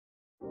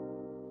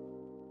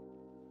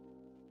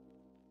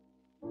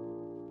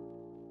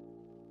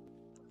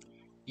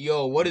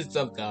Yo, what is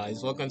up,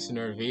 guys? Welcome to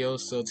another video.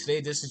 So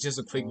today this is just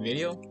a quick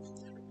video.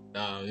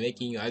 I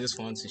just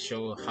wanted to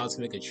show how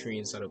to make a tree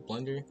inside of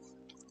Blender.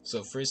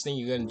 So first thing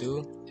you're gonna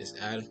do is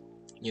add,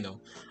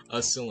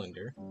 a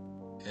cylinder,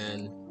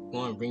 and you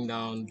want to bring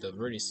down the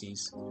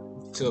vertices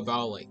to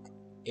about like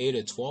 8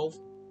 or 12.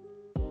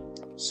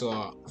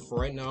 So for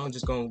right now, I'm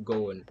just gonna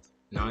go in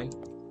 9,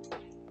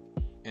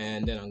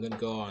 and then I'm gonna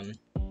go on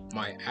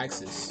my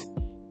axis,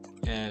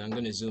 and I'm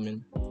gonna zoom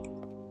in.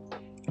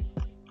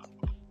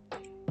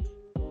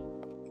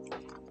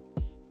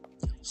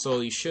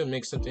 So you should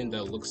make something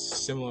that looks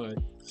similar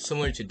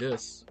to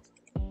this,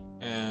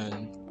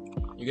 and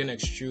you're gonna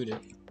extrude it.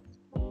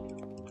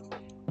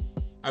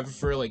 I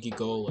prefer like you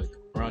go like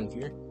around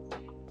here,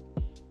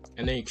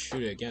 and then you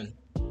extrude it again.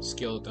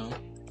 Scale it down.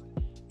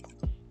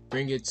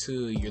 Bring it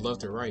to your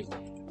left or right.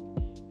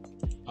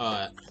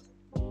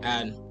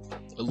 Add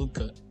a loop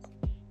cut.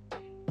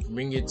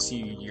 Bring it to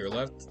your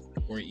left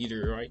or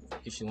either right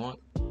if you want.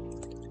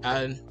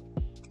 Add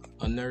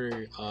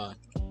another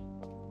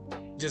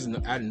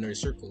add another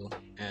circle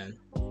and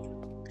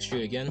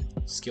extrude again,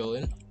 scale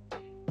in,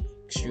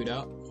 extrude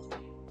out,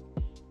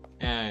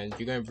 and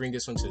you're gonna bring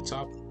this one to the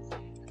top,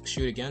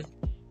 extrude again,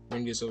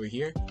 bring this over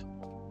here,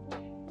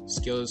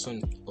 scale this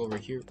one over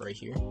here, right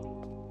here,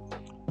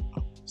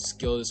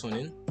 scale this one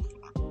in,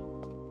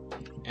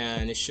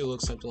 and it should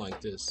look something like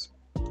this.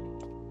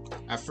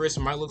 At first it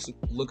might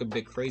look a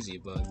bit crazy,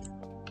 but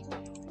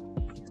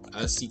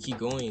as you keep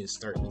going it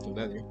starts looking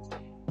better.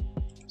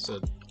 So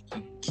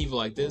you keep it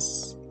like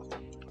this,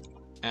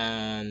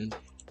 and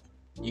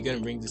you're gonna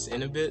bring this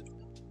in a bit.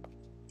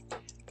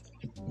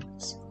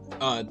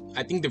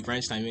 I think the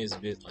branch time is a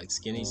bit like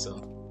skinny, so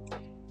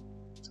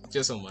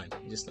just don't mind.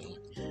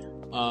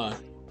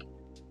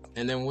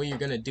 And then what you're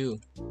gonna do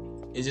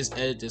is just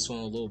edit this one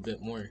a little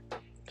bit more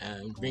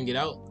and bring it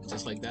out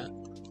just like that.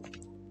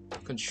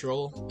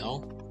 Control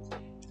L,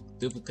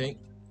 duplicate,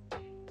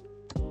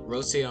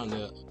 rotate on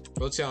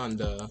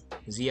the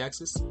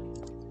Z-axis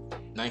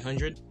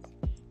 900.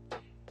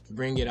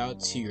 Bring it out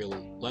to your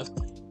left,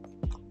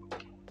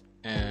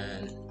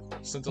 and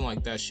something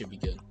like that should be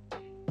good.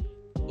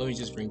 Let me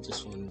just bring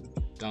this one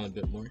down a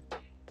bit more.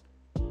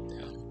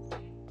 Down.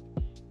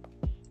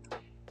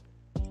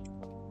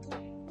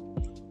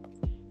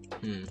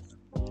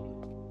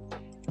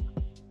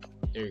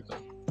 There you go.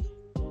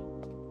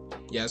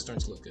 Yeah, it's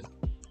starting to look good.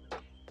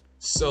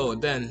 So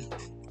then,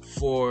 it's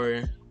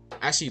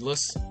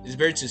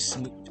better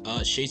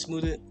to shade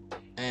smooth it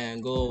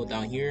and go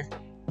down here.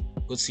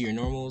 Go to your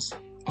normals,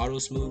 auto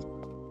smooth,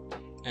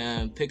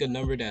 and pick a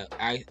number that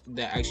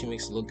actually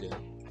makes it look good.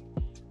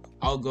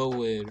 I'll go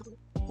with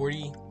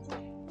 40.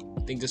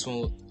 I think this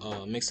one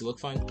makes it look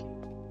fine.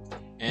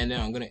 And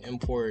then I'm gonna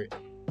import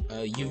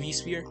a UV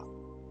sphere.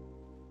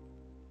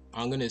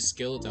 I'm gonna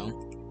scale it down,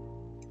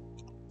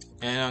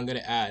 and I'm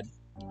gonna add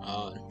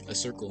a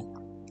circle.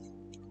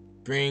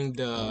 Bring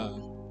the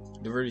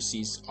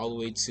vertices all the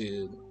way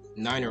to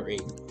 9 or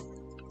 8.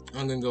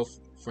 I'm gonna go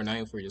for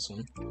 9 for this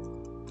one.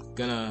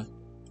 Gonna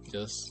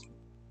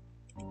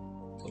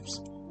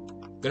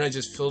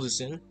just fill this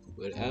in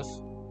with F,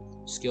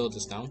 scale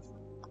this down,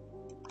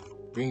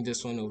 bring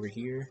this one over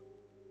here,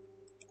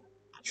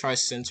 try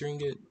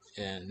centering it,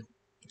 and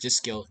just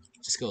scale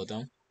it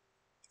down,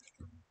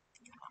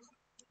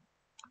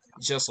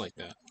 just like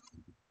that.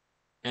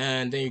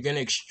 And then you're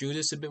gonna extrude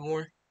this a bit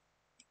more,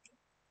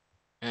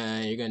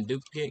 and you're gonna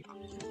duplicate,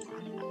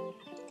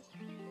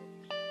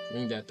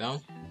 bring that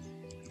down,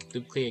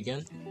 duplicate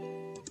again,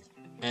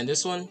 and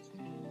this one,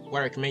 what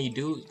I recommend you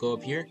do is go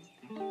up here,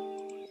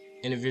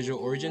 individual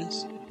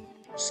origins,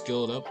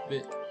 scale it up a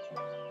bit,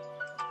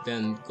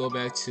 then go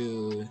back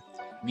to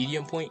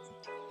medium point,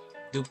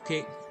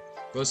 duplicate,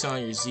 rotate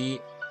on your Z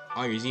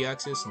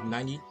axis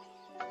 90,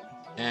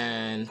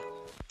 and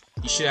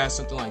you should have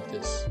something like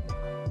this.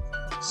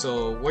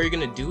 So what you're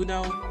gonna do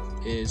now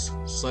is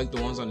select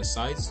the ones on the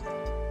sides,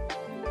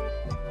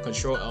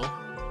 Control L,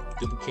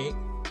 duplicate,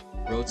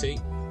 rotate,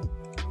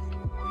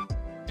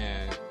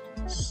 and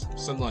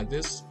something like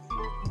this.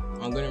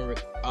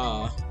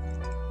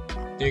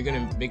 Then you're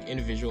gonna make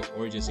individual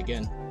origins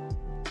again.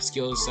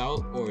 Scale this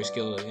out or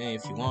scale it in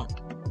if you want.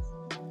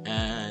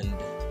 And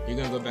you're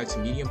gonna go back to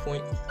medium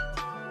point,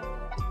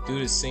 do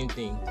the same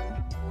thing,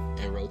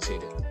 and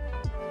rotate it.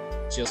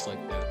 Just like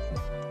that.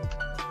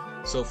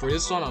 So for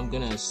this one, I'm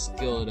gonna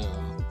scale it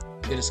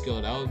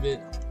out a bit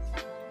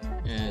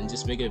and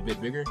just make it a bit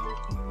bigger.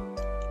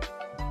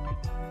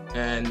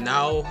 And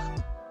now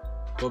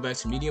go back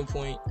to medium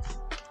point,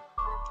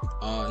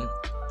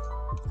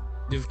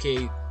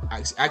 duplicate,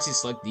 actually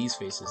select these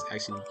faces.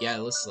 Actually, yeah,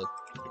 let's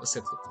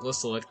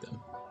select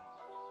them.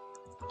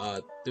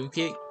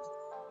 Duplicate,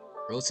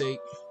 rotate,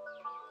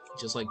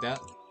 just like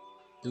that.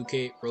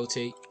 Duplicate,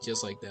 rotate,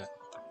 just like that.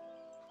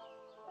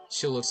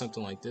 Should look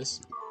something like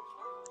this.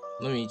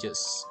 Let me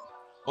just.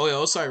 Oh yeah,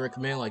 also I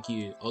recommend like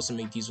you also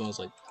make these ones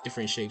like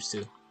different shapes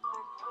too.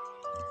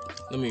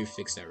 Let me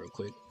fix that real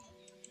quick.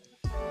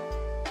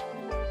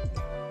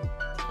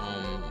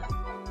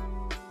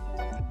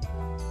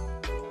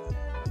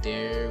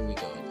 There we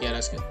go. Yeah,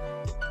 that's good.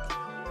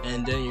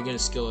 And then you're gonna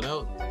scale it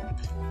out.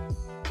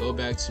 Go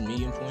back to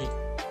medium point.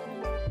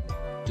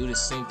 Do the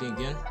same thing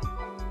again.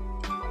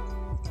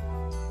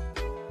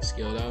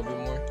 Scale it out a bit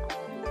more.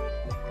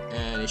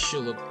 And it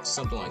should look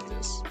something like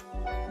this.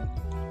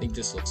 I think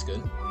this looks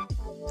good.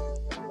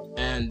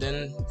 And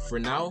then for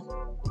now,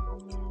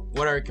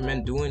 what I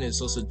recommend doing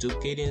is also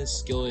duplicating,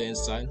 scale it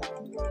inside.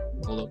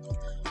 Hold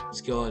up.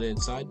 Scale it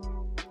inside.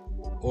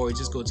 Or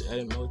just go to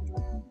edit mode.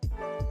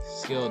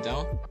 Scale it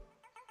down.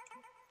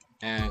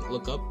 And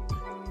look up.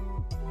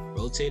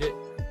 Rotate it.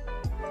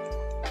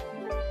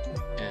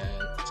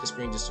 And just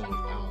bring this one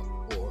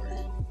out. Or,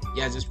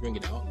 yeah, just bring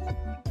it out.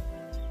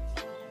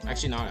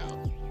 Actually, not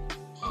out.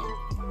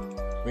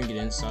 Bring it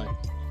inside.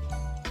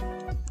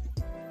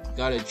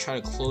 Gotta try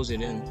to close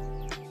it in.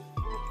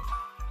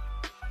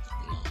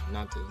 No,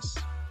 not this.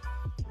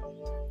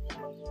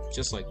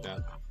 Just like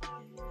that.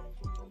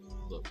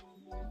 Look.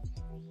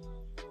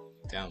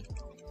 Down.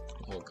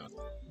 Oh god.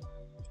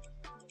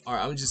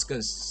 Alright, I'm just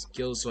gonna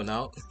scale this one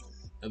out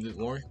a bit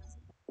more.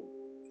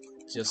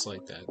 Just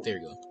like that. There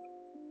you go.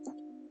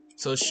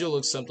 So it should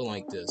look something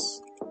like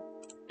this.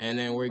 And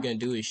then what we're gonna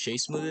do is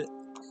shade smooth it.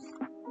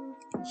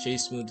 Shade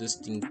smooth this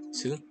thing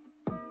too.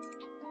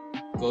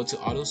 Go to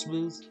auto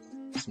smooth.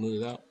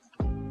 Smooth it out.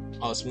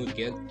 Auto smooth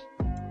again.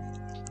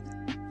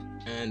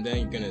 And then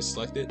you're gonna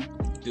select it.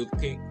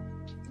 Duplicate.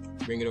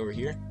 Bring it over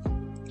here.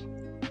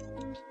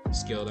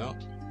 Scale it out.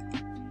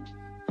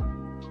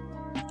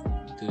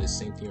 Do the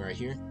same thing right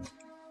here.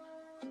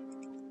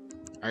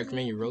 I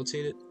recommend you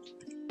rotate it.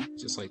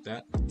 Just like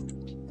that.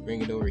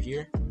 Bring it over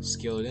here.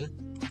 Scale it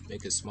in.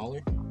 Make it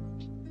smaller.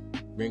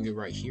 Bring it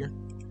right here.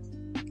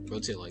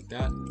 Rotate like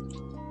that.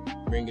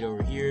 Bring it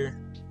over here.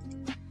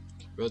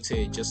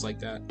 Rotate it just like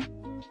that.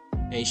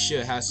 And you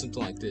should have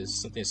something like this.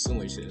 Something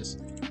similar to this.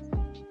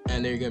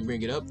 And then you're gonna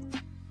bring it up.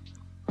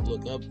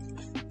 Look up.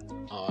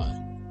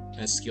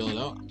 And scale it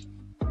out.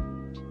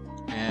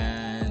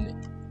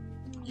 And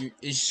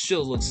it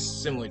should look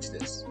similar to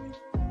this.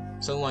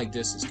 Something like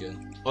this is good.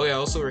 Oh yeah, I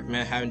also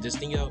recommend having this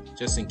thing out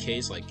just in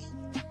case like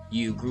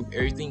you group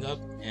everything up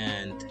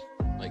and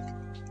like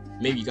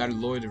maybe you gotta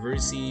lower the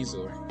vertices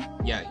or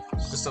yeah,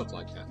 just something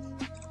like that.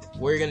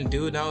 What you're gonna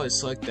do now is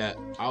select that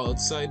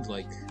outside,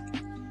 like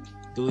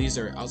the leaves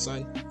are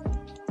outside.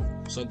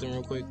 Something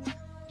real quick.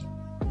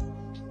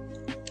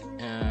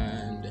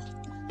 And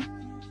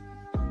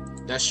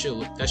that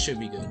should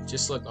be good.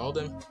 Just select all of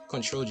them,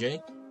 Control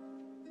J.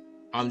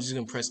 I'm just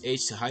gonna press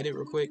H to hide it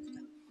real quick.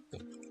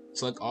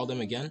 Select all of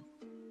them again.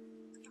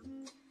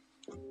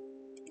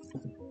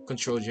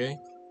 Control J.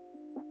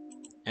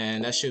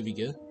 And that should be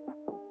good.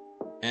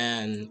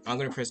 And I'm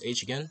gonna press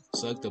H again,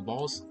 select the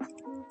balls.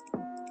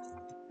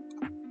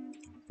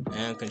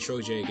 And Control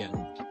J again.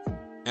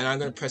 And I'm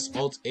gonna press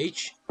Alt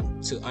H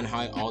to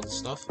unhide all the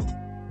stuff.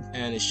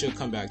 And it should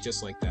come back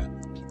just like that.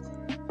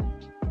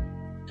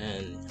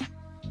 And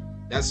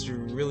that's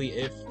really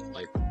it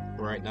like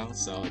right now.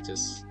 So I'll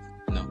just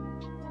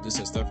do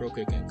some stuff real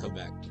quick and come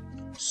back.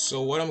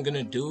 So what I'm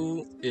gonna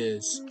do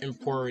is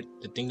import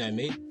the thing that I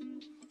made.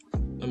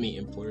 Let me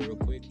import it real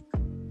quick.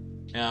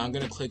 And I'm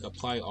gonna click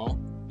apply all.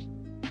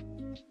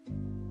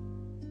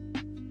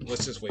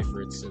 Let's just wait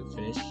for it to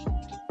finish.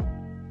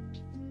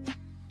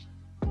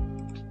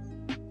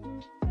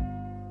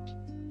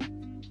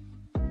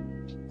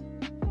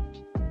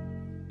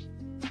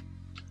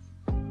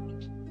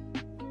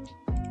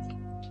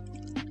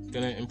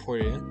 Gonna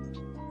import it in.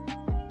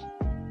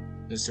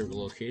 Insert the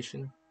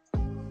location.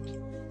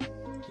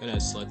 Gonna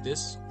select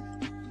this.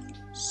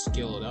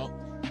 Scale it out.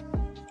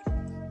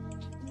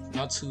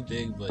 Not too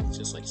big, but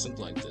just like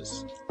something like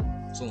this.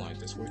 Something like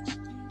this works.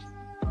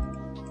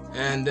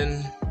 And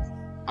then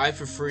I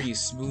prefer you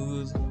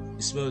smooth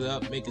it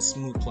up, make it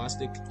smooth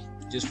plastic,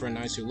 just for a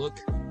nicer look.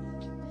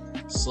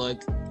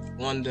 Select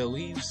one of the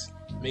leaves,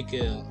 make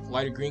it a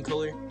lighter green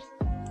color.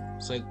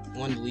 Select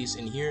one of the leaves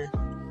in here,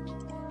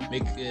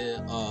 make it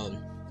a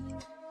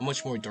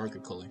much more darker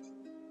color.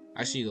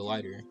 Actually, the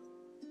lighter.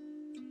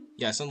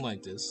 Yeah, something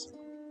like this.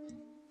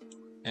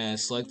 And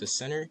select the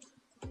center.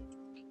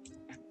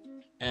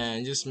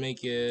 And just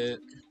make it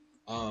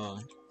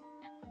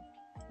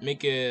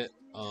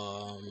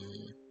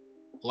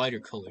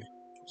lighter color,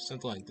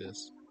 something like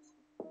this.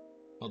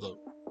 Hold up,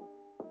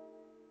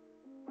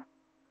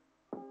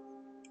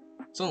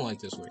 something like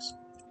this works.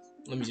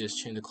 Let me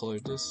just change the color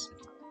of this.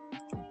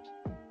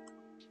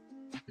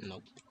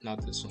 Nope,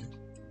 not this one.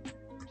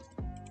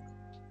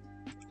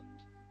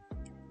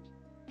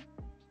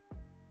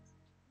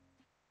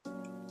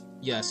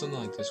 Yeah, something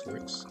like this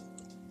works.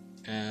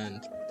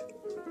 And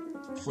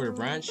for the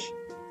branch,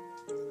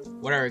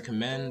 what I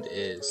recommend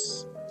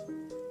is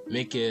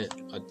make it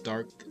a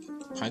dark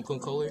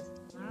pinecone color.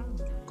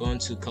 Go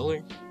into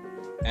color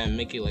and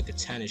make it like a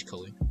tannish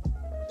color,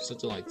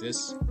 something like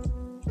this.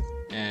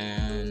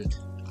 And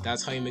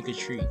that's how you make a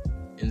tree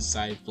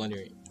inside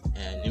Blender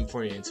and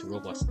import it into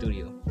Roblox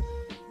Studio.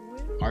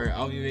 Alright,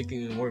 I'll be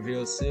making more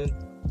videos soon.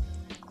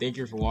 Thank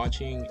you for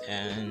watching,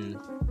 and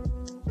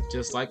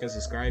just like and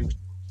subscribe.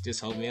 Just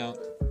help me out.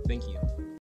 Thank you.